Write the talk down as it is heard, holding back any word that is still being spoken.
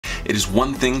It is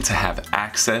one thing to have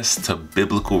access to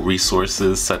biblical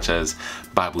resources such as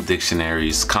Bible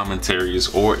dictionaries, commentaries,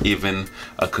 or even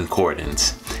a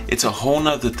concordance. It's a whole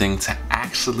nother thing to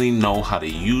actually know how to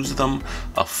use them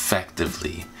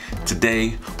effectively.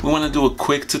 Today, we want to do a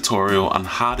quick tutorial on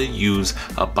how to use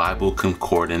a Bible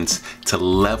concordance to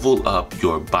level up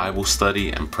your Bible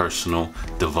study and personal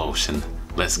devotion.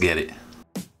 Let's get it.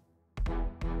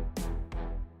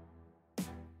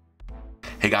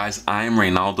 Hey guys, I am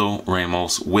Reynaldo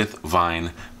Ramos with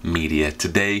VineMedia.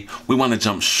 Today, we want to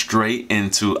jump straight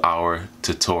into our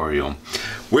tutorial.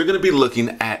 We're going to be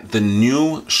looking at the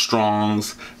new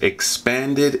Strong's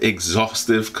Expanded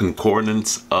Exhaustive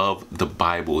Concordance of the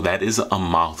Bible. That is a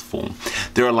mouthful.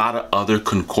 There are a lot of other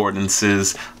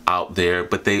concordances out there,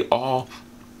 but they all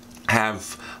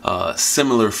have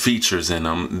similar features in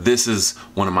them. This is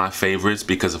one of my favorites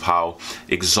because of how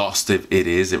exhaustive it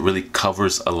is. It really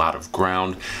covers a lot of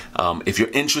ground. If you're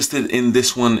interested in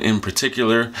this one in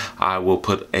particular, I will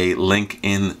put a link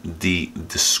in the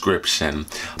description.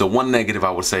 The one negative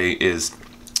I would say is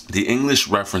the English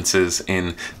references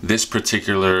in this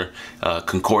particular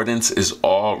concordance is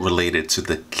all related to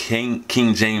the King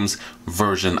James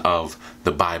version of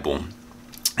the Bible.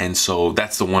 And so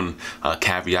that's the one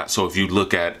caveat. So if you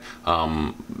look at,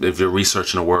 if you're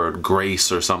researching a word,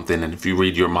 grace or something, and if you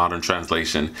read your modern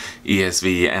translation,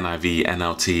 ESV, NIV,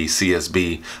 NLT,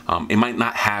 CSB, it might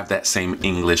not have that same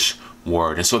English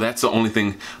word. And so that's the only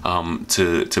thing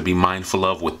to be mindful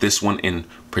of with this one in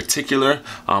particular.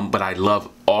 But I love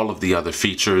all of the other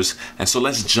features. And so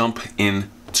let's jump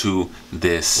into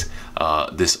this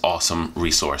awesome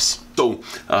resource. So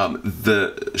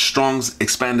the Strong's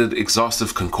Expanded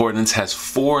Exhaustive Concordance has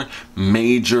 4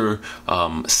 major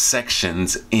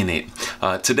sections in it.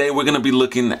 Today we're going to be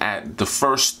looking at the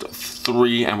first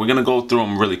 3, and we're going to go through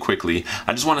them really quickly.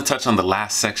 I just want to touch on the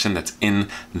last section that's in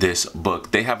this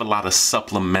book. They have a lot of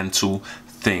supplemental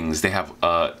things. They have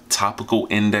a topical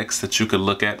index that you could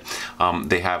look at.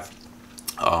 They have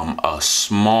a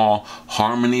small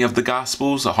harmony of the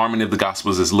Gospels. A harmony of the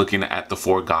Gospels is looking at the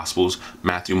 4 Gospels,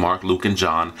 Matthew, Mark, Luke, and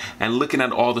John, and looking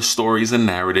at all the stories and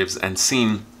narratives and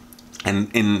seeing,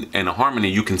 and in a harmony,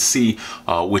 you can see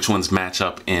which ones match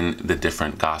up in the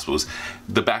different Gospels.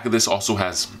 The back of this also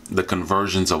has the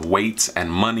conversions of weights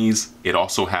and monies. It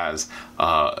also has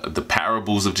the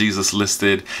parables of Jesus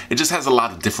listed. It just has a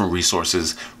lot of different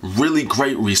resources, really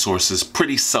great resources,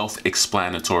 pretty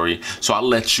self-explanatory. So I'll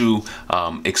let you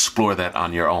explore that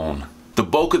on your own. The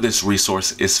bulk of this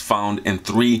resource is found in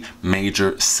 3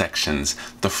 major sections.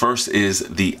 The first is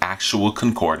the actual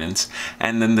concordance,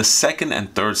 and then the second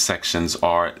and third sections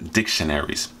are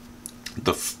dictionaries.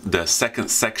 The second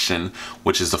section,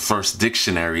 which is the first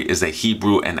dictionary, is a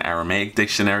Hebrew and Aramaic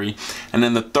dictionary, and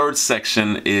then the third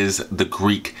section is the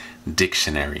Greek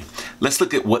dictionary. Let's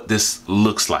look at what this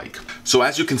looks like. So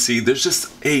as you can see, there's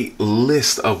just a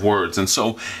list of words, and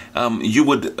so you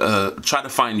would try to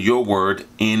find your word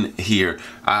in here.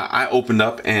 I opened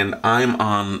up and I'm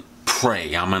on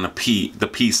pray. I'm on the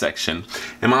P section,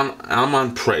 and I'm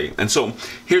on pray. And so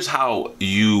here's how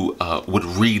you would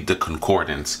read the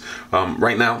concordance.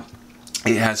 Right now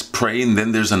it has pray, and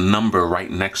then there's a number right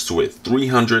next to it,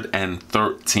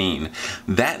 313.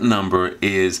 That number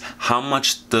is how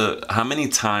many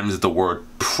times the word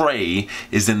pray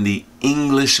is in the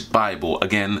English Bible.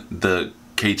 Again, the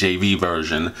KJV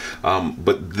version,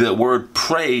 but the word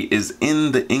pray is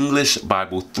in the English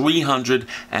Bible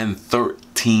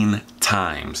 313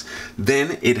 times.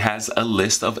 Then it has a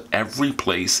list of every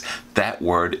place that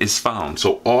word is found.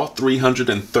 So all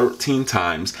 313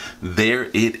 times,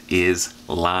 there it is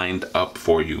lined up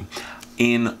for you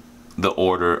in the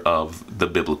order of the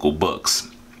biblical books.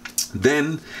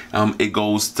 Then it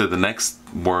goes to the next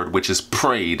word, which is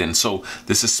prayed, and so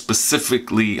this is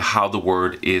specifically how the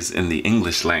word is in the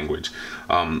English language.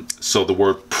 So the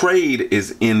word prayed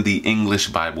is in the English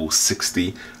Bible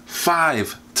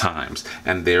 65 times,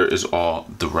 and there is all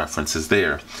the references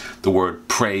there. The word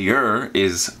prayer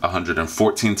is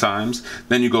 114 times.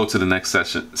 Then you go to the next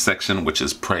section, which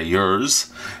is prayers,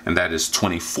 and that is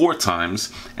 24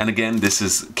 times. And again, this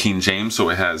is King James, so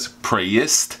it has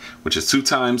prayest, which is 2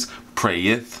 times,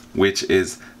 prayeth, which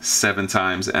is 7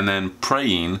 times, and then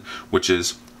praying, which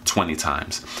is 20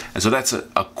 times. And so that's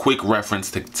a quick reference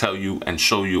to tell you and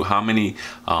show you how many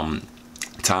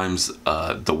times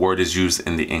the word is used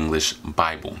in the English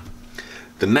Bible.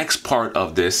 The next part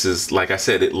of this is, like I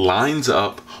said, it lines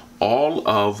up all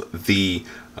of the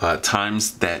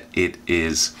times that it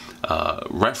is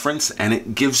referenced, and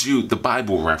it gives you the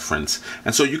Bible reference.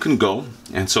 And so you can go,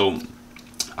 and so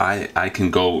I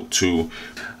can go to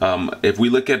If we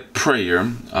look at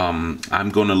prayer, I'm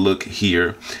going to look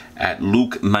here at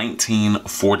Luke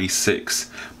 19:46.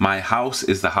 My house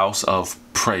is the house of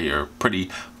prayer. Pretty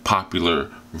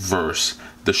popular verse.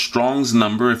 The Strong's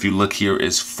number, if you look here,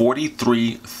 is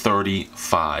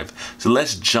 4335. So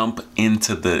let's jump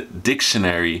into the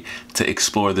dictionary to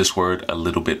explore this word a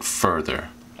little bit further.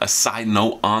 A side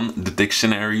note on the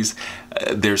dictionaries,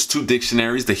 there's two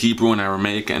dictionaries, the Hebrew and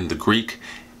Aramaic and the Greek,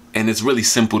 and it's really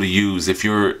simple to use. If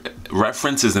your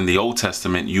reference is in the Old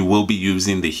Testament, you will be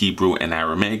using the Hebrew and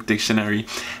Aramaic dictionary,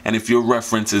 and if your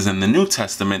reference is in the New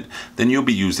Testament, then you'll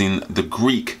be using the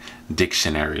Greek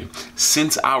dictionary.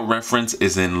 Since our reference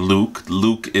is in Luke,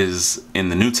 Luke is in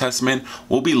the New Testament,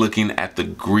 we'll be looking at the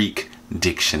Greek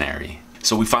dictionary.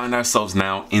 So we find ourselves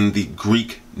now in the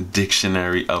Greek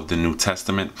dictionary of the New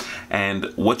Testament,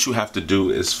 and what you have to do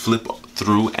is flip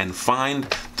through and find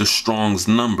the Strong's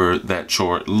number that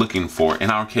you're looking for.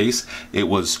 In our case, it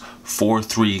was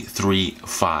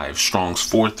 4335. Strong's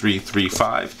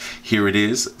 4335. Here it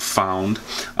is found,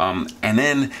 and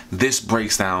then this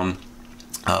breaks down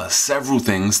several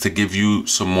things to give you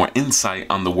some more insight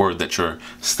on the word that you're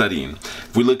studying.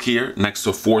 If we look here next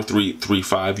to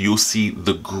 4335, you'll see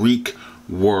the Greek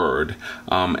word,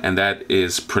 and that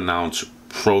is pronounced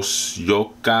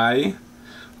prosiokai.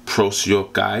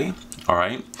 All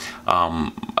right.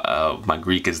 My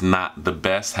Greek is not the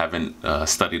best, haven't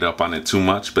studied up on it too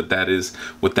much, but that is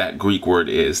what that Greek word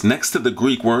is. Next to the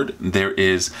Greek word, there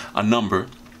is a number,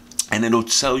 and it'll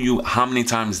tell you how many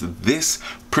times this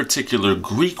particular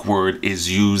Greek word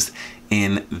is used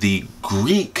in the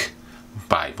Greek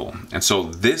Bible. And so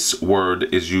this word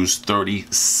is used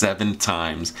 37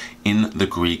 times in the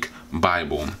Greek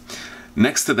Bible.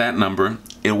 Next to that number,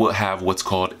 it will have what's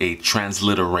called a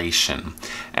transliteration.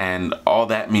 And all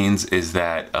that means is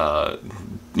that,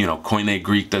 Koine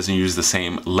Greek doesn't use the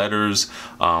same letters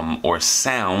or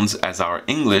sounds as our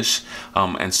English.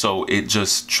 And so it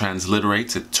just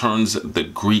transliterates, it turns the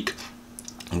Greek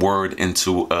word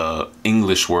into a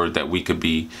English word that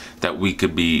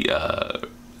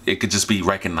it could just be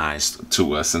recognized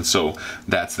to us. And so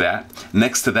that's that.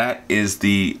 Next to that is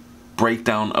the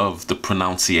breakdown of the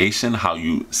pronunciation, how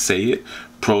you say it,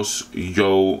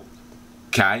 prosiokai.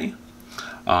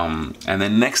 And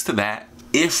then next to that,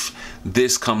 if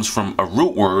this comes from a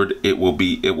root word, it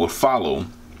will follow.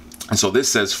 And so this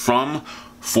says from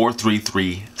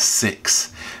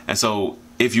 4336. And so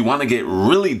if you want to get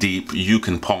really deep, you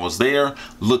can pause there,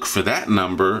 look for that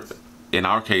number. In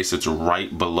our case, it's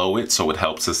right below it, so it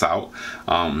helps us out.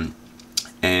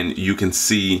 And you can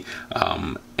see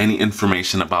any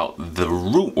information about the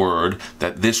root word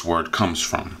that this word comes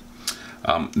from.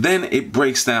 Then it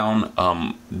breaks down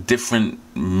different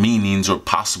meanings or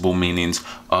possible meanings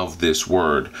of this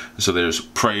word. So there's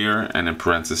prayer, and in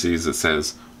parentheses it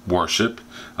says worship.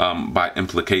 By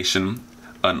implication,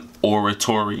 an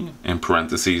oratory, in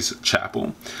parentheses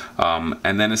chapel.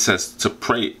 And then it says to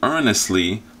pray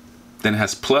earnestly, then it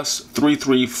has plus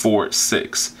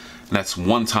 3346. And that's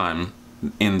one time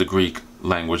in the Greek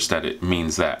language that it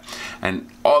means that. And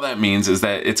all that means is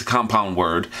that it's a compound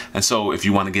word. And so if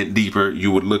you want to get deeper,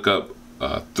 you would look up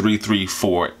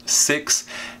 3346.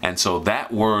 And so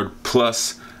that word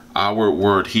plus our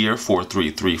word here,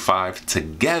 4335,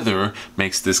 together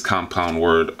makes this compound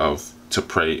word of to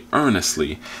pray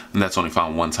earnestly. And that's only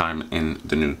found one time in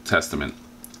the New Testament.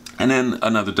 And then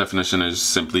another definition is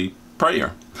simply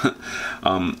prayer.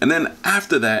 And then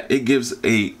after that,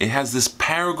 it has this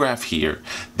paragraph here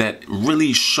that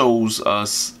really shows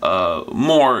us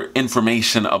more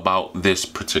information about this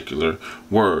particular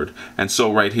word. And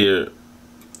so right here,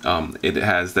 it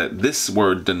has that this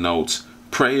word denotes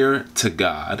prayer to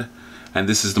God, and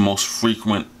this is the most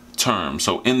frequent term.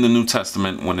 So in the New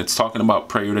Testament, when it's talking about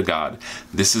prayer to God,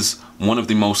 this is one of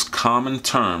the most common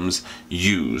terms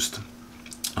used.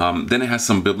 Then it has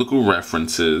some biblical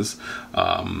references,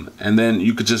 and then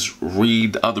you could just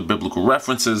read other biblical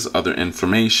references, other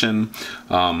information.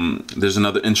 There's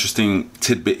another interesting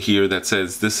tidbit here that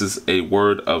says this is a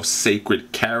word of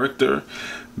sacred character,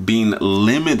 being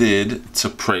limited to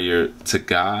prayer to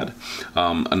God.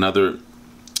 Another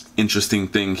interesting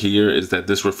thing here is that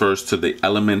this refers to the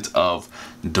element of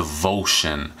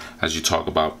devotion as you talk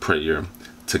about prayer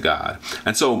to God.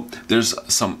 And so there's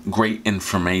some great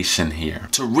information here.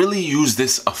 To really use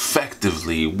this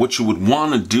effectively, what you would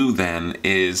want to do then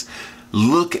is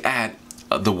look at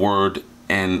the word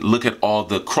and look at all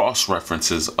the cross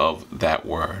references of that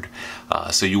word.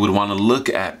 So you would want to look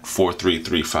at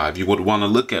 4335. You would want to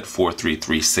look at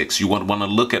 4336. You would want to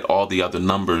look at all the other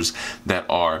numbers that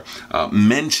are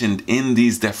mentioned in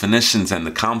these definitions and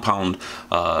the compound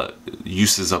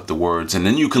uses of the words. And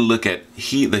then you can look at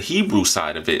the Hebrew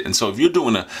side of it. And so if you're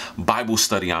doing a Bible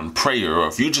study on prayer, or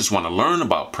if you just want to learn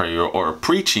about prayer or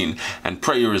preaching and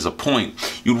prayer is a point,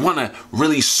 you'd want to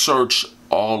really search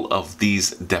all of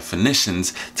these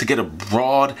definitions to get a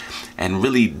broad and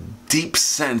really deep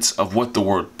sense of what the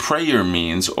word prayer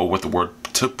means, or what the word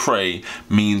to pray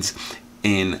means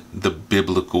in the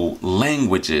biblical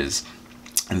languages.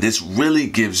 And this really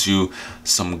gives you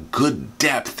some good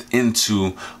depth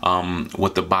into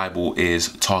what the Bible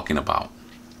is talking about.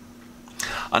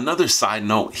 Another side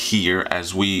note here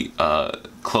as we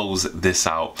close this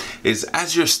out is,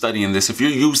 as you're studying this, if you're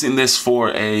using this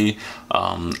for a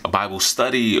Bible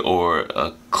study or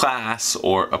a class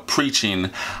or a preaching,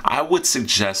 I would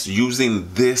suggest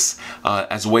using this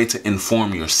as a way to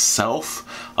inform yourself,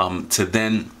 to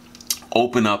then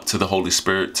open up to the Holy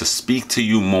Spirit to speak to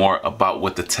you more about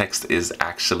what the text is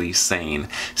actually saying.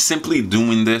 Simply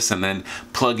doing this and then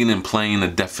plugging and playing a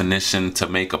definition to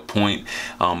make a point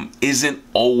isn't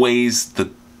always the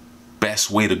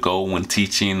best way to go when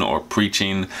teaching or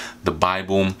preaching the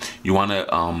Bible. You want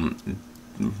to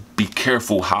be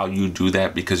careful how you do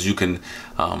that, because you can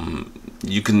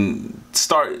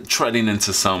start treading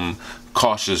into some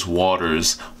cautious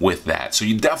waters with that. So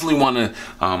you definitely want to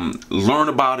learn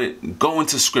about it, go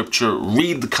into scripture,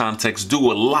 read the context,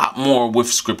 do a lot more with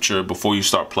scripture before you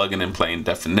start plugging and playing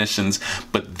definitions.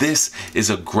 But this is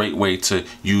a great way to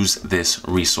use this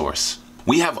resource.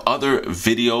 We have other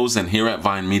videos, and here at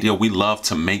VineMedia, we love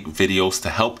to make videos to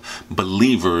help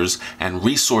believers and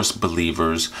resource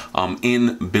believers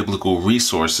in biblical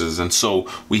resources. And so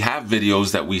we have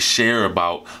videos that we share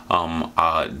about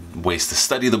ways to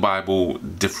study the Bible,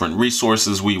 different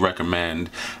resources we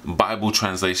recommend, Bible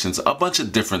translations, a bunch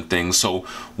of different things. So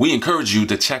we encourage you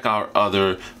to check our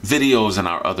other videos and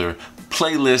our other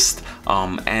playlist,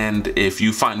 and if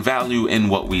you find value in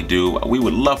what we do, we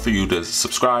would love for you to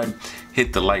subscribe,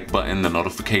 hit the like button, the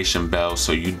notification bell,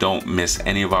 so you don't miss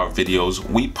any of our videos.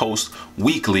 We post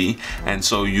weekly, and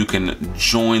so you can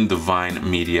join the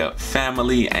VineMedia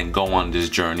family and go on this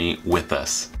journey with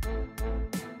us.